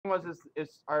was, is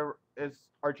our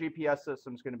GPS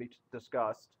systems going to be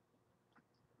discussed?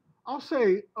 I'll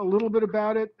say a little bit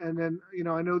about it, and then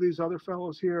I know these other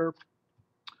fellows here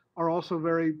are also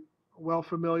very well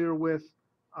familiar with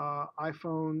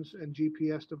iPhones and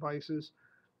GPS devices.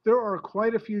 There are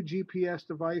quite a few GPS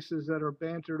devices that are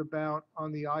bantered about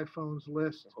on the iPhone's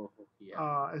list Oh,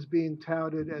 yeah. as being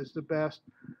touted as the best.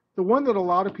 The one that a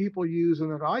lot of people use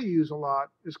and that I use a lot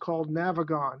is called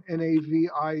Navigon,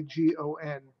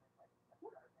 Navigon.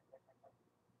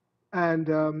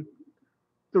 And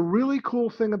the really cool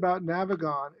thing about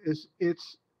Navigon is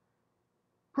it's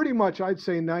pretty much, I'd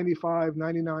say 95,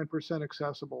 99%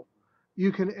 accessible.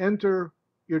 You can enter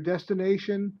your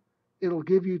destination. It'll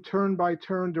give you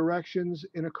turn-by-turn directions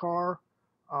in a car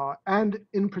and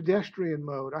in pedestrian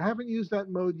mode. I haven't used that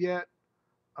mode yet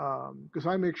because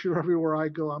I make sure everywhere I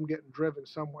go, I'm getting driven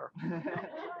somewhere.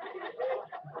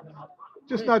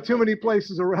 Just not too many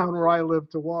places around where I live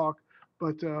to walk,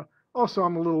 but also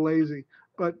I'm a little lazy.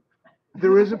 But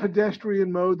there is a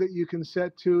pedestrian mode that you can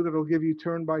set to that'll give you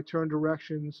turn-by-turn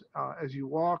directions as you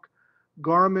walk.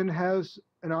 Garmin has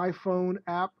an iPhone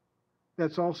app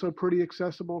that's also pretty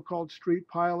accessible called Street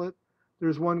Pilot.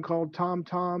 There's one called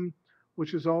TomTom,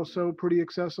 which is also pretty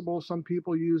accessible. Some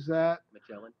people use that.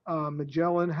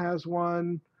 Magellan has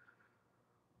one.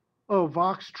 Oh,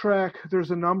 Voxtrack,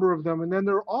 there's a number of them. And then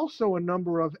there are also a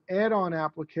number of add-on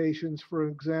applications. For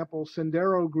example,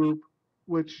 Sendero Group,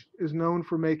 which is known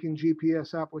for making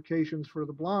GPS applications for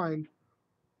the blind,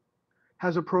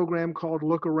 has a program called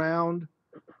Look Around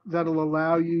that'll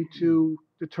allow you to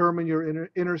determine your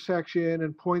intersection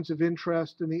and points of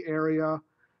interest in the area.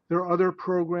 There are other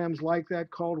programs like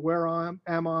that called Where Am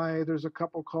I? There's a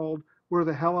couple called Where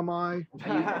the Hell Am I?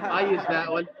 I use that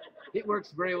one. It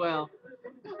works very well.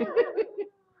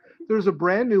 There's a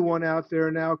brand new one out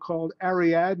there now called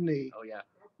Ariadne, Oh, yeah.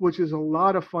 which is a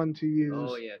lot of fun to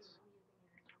use. Oh, yes.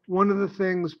 One of the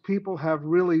things people have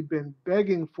really been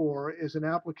begging for is an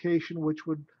application which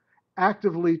would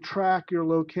actively track your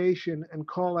location and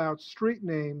call out street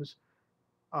names,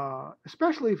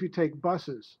 especially if you take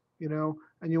buses,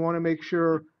 and you want to make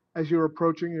sure as you're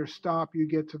approaching your stop, you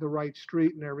get to the right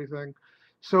street and everything.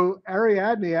 So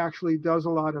Ariadne actually does a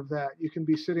lot of that. You can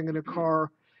be sitting in a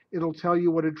car. It'll tell you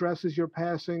what addresses you're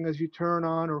passing as you turn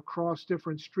on or cross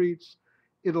different streets.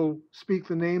 It'll speak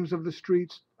the names of the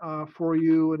streets for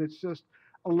you, and it's just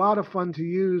a lot of fun to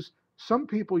use. Some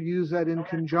people use that in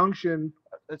conjunction.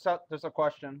 There's a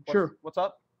question. Sure. What's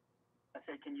up? I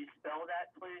said, can you spell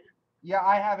that, please? Yeah,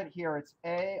 I have it here. It's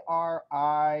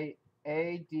Ariadne.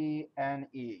 Thank you.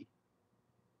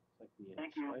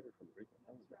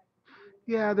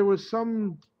 Yeah, there was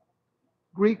some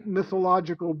Greek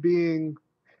mythological being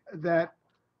that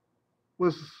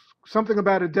was something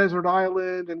about a desert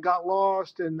island and got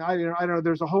lost, and I don't know.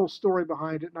 There's a whole story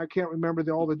behind it, and I can't remember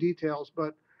all the details.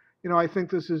 But I think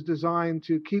this is designed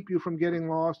to keep you from getting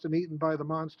lost and eaten by the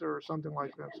monster or something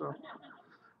like that. So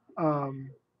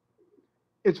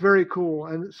it's very cool,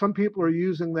 and some people are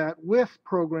using that with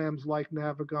programs like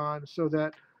Navigon, so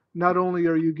that not only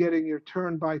are you getting your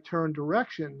turn-by-turn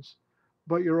directions,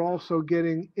 but you're also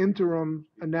getting interim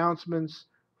announcements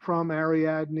from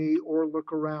Ariadne or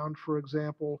Look Around, for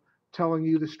example, telling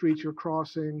you the streets you're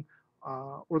crossing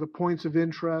or the points of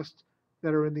interest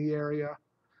that are in the area.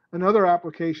 Another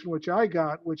application which I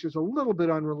got, which is a little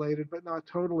bit unrelated but not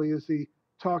totally, is the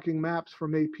Talking Maps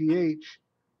from APH,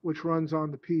 which runs on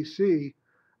the PC.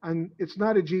 And it's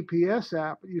not a GPS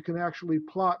app, but you can actually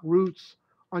plot routes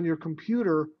on your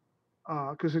computer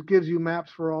because it gives you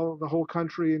maps for the whole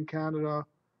country and Canada.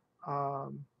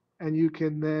 And you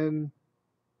can then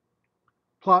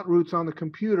plot routes on the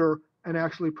computer and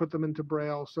actually put them into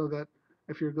Braille so that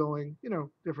if you're going,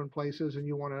 different places and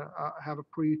you want to have a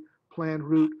pre-planned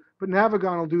route. But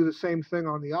Navigon will do the same thing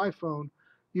on the iPhone.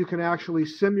 You can actually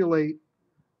simulate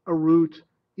a route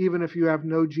even if you have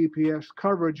no GPS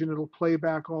coverage, and it'll play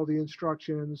back all the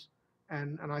instructions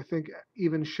and I think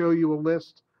even show you a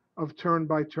list of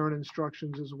turn-by-turn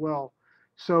instructions as well.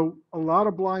 So a lot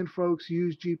of blind folks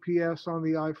use GPS on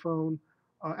the iPhone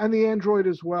and the Android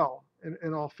as well.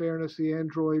 In all fairness, the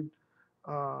Android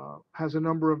has a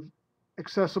number of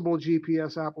accessible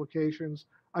GPS applications.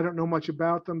 I don't know much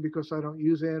about them because I don't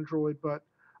use Android, but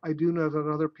I do know that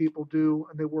other people do,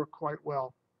 and they work quite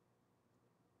well.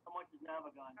 How much is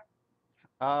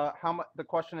Navigon? The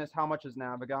question is, how much is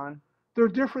Navigon? There are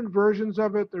different versions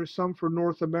of it. There's some for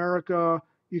North America.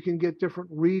 You can get different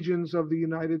regions of the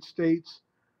United States.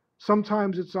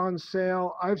 Sometimes it's on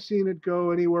sale. I've seen it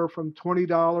go anywhere from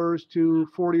 $20 to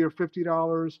 $40 or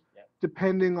 $50,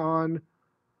 depending on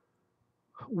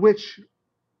which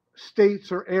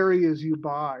states or areas you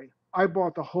buy. I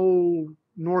bought the whole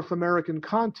North American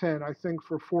content, I think,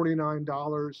 for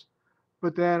 $49,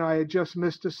 but then I had just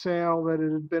missed a sale that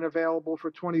it had been available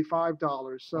for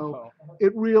 $25. So Oh.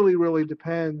 it really, really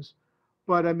depends.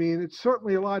 But I mean, it's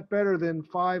certainly a lot better than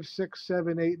five, six,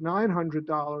 seven, eight,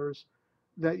 $900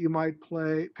 that you might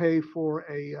pay for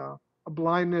a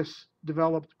blindness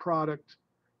developed product.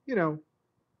 You know,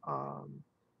 um,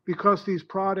 because these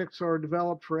products are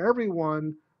developed for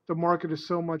everyone, the market is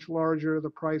so much larger, the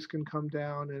price can come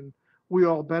down, and we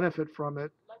all benefit from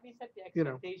it. Let me set the You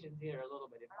know. expectations here a little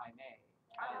bit, if I may.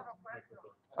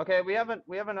 Okay, we haven't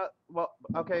well,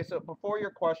 okay, so before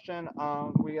your question,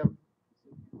 we have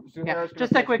Yeah, Zuhair's gonna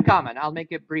just a say quick comment. I'll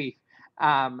make it brief.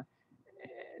 Um,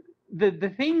 the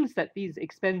things that these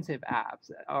expensive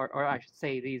apps, or I should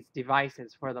say these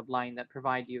devices for the blind that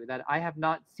provide you, that I have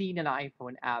not seen an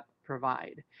iPhone app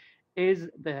provide, is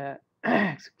the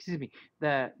excuse me,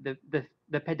 the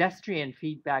pedestrian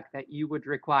feedback that you would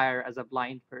require as a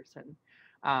blind person.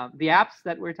 The apps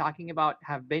that we're talking about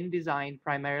have been designed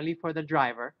primarily for the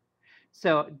driver.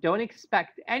 So don't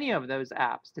expect any of those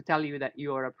apps to tell you that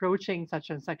you are approaching such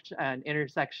and such an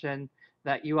intersection,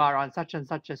 that you are on such and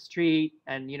such a street,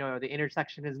 and the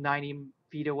intersection is 90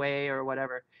 feet away or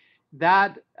whatever.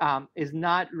 That is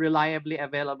not reliably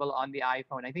available on the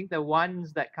iPhone. I think the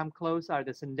ones that come close are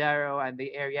the Sendero and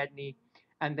the Ariadne,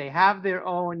 and they have their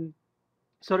own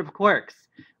sort of quirks.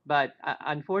 But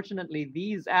unfortunately,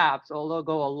 these apps, although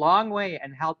go a long way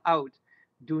and help out,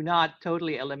 do not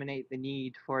totally eliminate the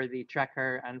need for the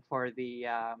tracker and for the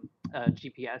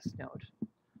GPS node.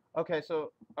 Okay,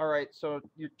 so all right, so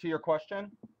to your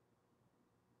question.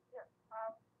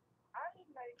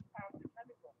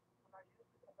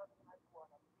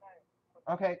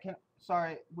 Okay,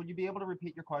 sorry, would you be able to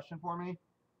repeat your question for me?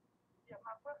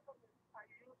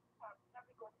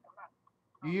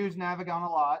 You use Navigon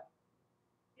a lot.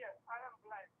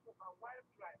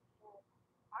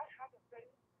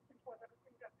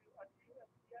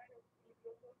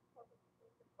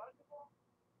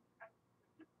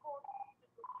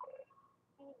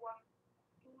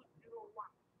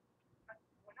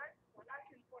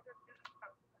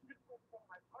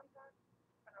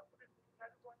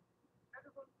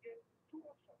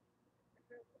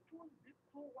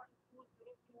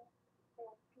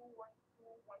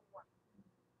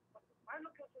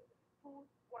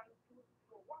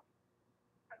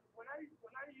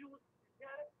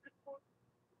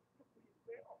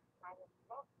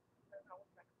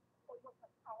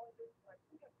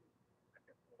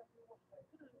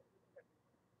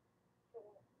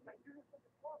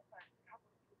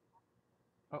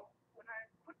 Oh.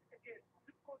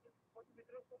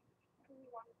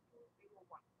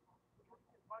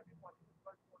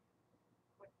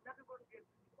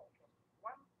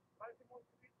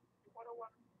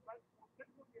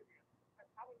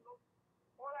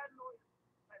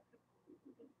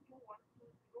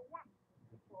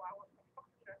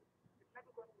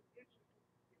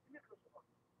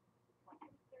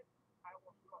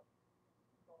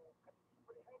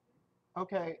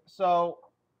 Okay,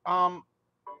 um,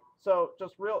 so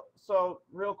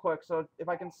real quick, so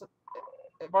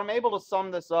if I'm able to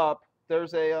sum this up,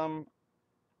 there's a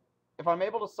if I'm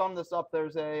able to sum this up,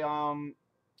 there's a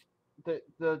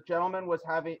the gentleman was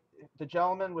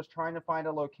trying to find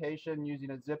a location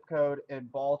using a zip code in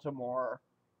Baltimore,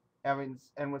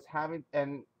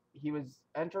 and he was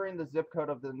entering the zip code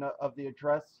of the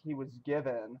address he was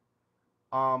given,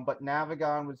 but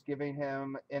Navigon was giving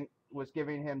him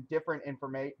different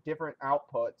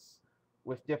outputs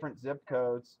with different zip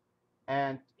codes,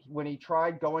 and when he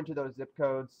tried going to those zip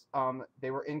codes,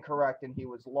 they were incorrect and he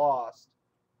was lost.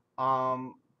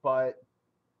 But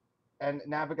and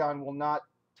Navigon will not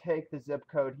take the zip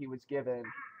code he was given,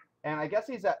 and I guess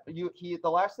the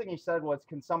last thing he said was,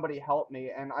 "Can somebody help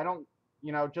me?" And I don't,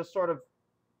 just sort of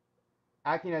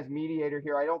acting as mediator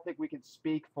here, I don't think we could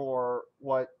speak for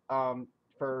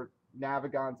for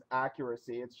Navigon's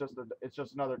accuracy. It's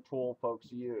just another tool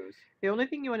folks use. The only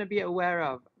thing you want to be aware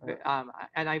of,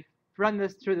 and I've run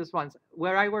through this once,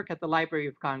 where I work at the Library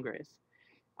of Congress,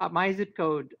 my zip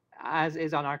code, as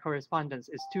is on our correspondence,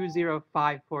 is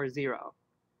 20540.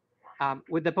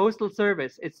 With the Postal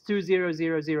Service, it's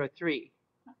 20003.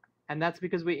 And that's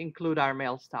because we include our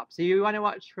mail stop. So you want to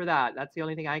watch for that. That's the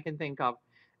only thing I can think of.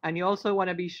 And you also want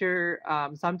to be sure,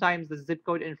 sometimes the zip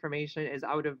code information is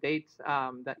out of date,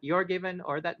 that you're given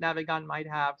or that Navigon might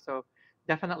have. So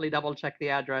definitely double check the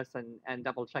address and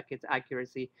double check its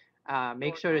accuracy.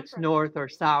 Make sure it's north or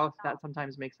south. That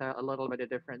sometimes makes a little bit of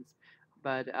difference.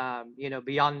 But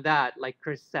beyond that, like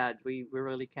Chris said, we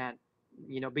really can't,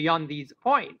 beyond these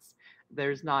points,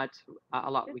 there's not a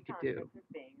lot This we could do. conference is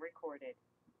being recorded.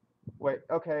 Wait,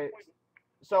 okay.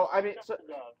 So I mean, Just so as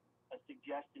a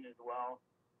suggestion as well,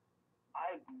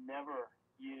 I've never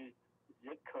used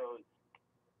zip codes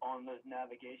on those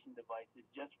navigation devices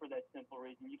just for that simple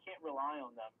reason. You can't rely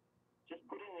on them. Just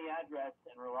put in the address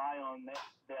and rely on the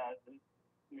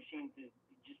machine to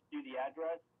just do the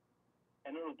address,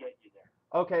 and it'll get you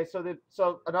there. okay,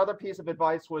 so another piece of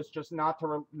advice was just not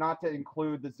to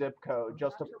include the zip code,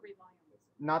 just to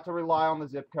not to rely on the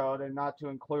zip code and not to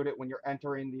include it when you're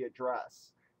entering the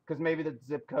address, because maybe the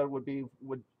zip code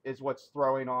is what's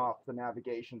throwing off the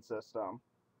navigation system.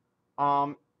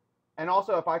 And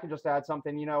also, if I could just add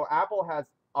something, Apple has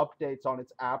updates on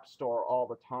its App Store all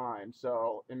the time,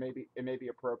 so it may be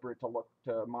appropriate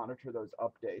to monitor those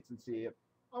updates and see if.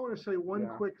 I want to say one Yeah.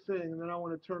 quick thing, and then I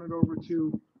want to turn it over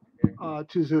to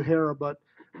Zuhaira. But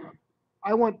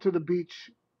I went to the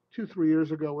beach 2-3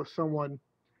 years ago with someone,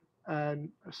 and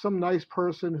some nice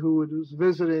person who was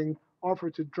visiting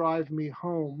offered to drive me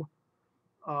home.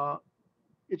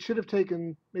 It should have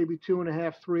taken maybe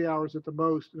 2.5, 3 hours at the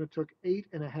most, and it took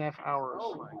 8.5 hours.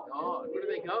 Oh my God, where do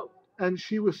they go? And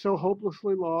she was so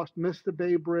hopelessly lost, missed the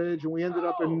Bay Bridge, and we ended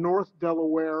up in North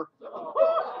Delaware.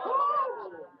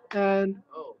 And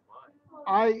Oh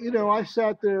my. I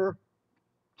sat there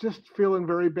just feeling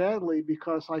very badly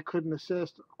because I couldn't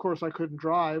assist. Of course, I couldn't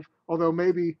drive, although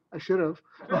maybe I should have.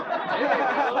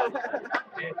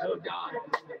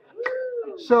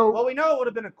 So, Well, we know it would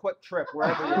have been a quick trip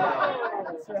wherever you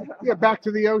were. yeah, back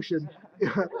to the ocean. This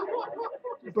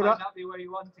But might not be where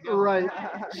you want to go. Right.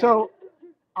 So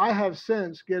I have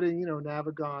since getting,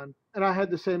 Navigon, and I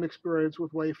had the same experience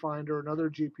with Wayfinder and other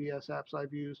GPS apps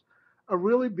I've used,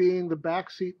 really being the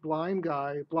backseat blind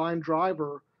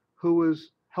driver who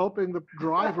was helping the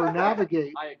driver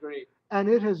navigate. I agree. And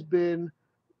it has been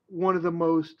one of the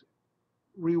most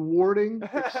rewarding,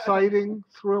 exciting,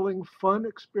 thrilling, fun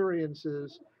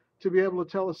experiences to be able to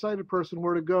tell a sighted person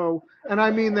where to go. And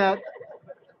I mean that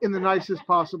in the nicest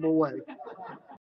possible way.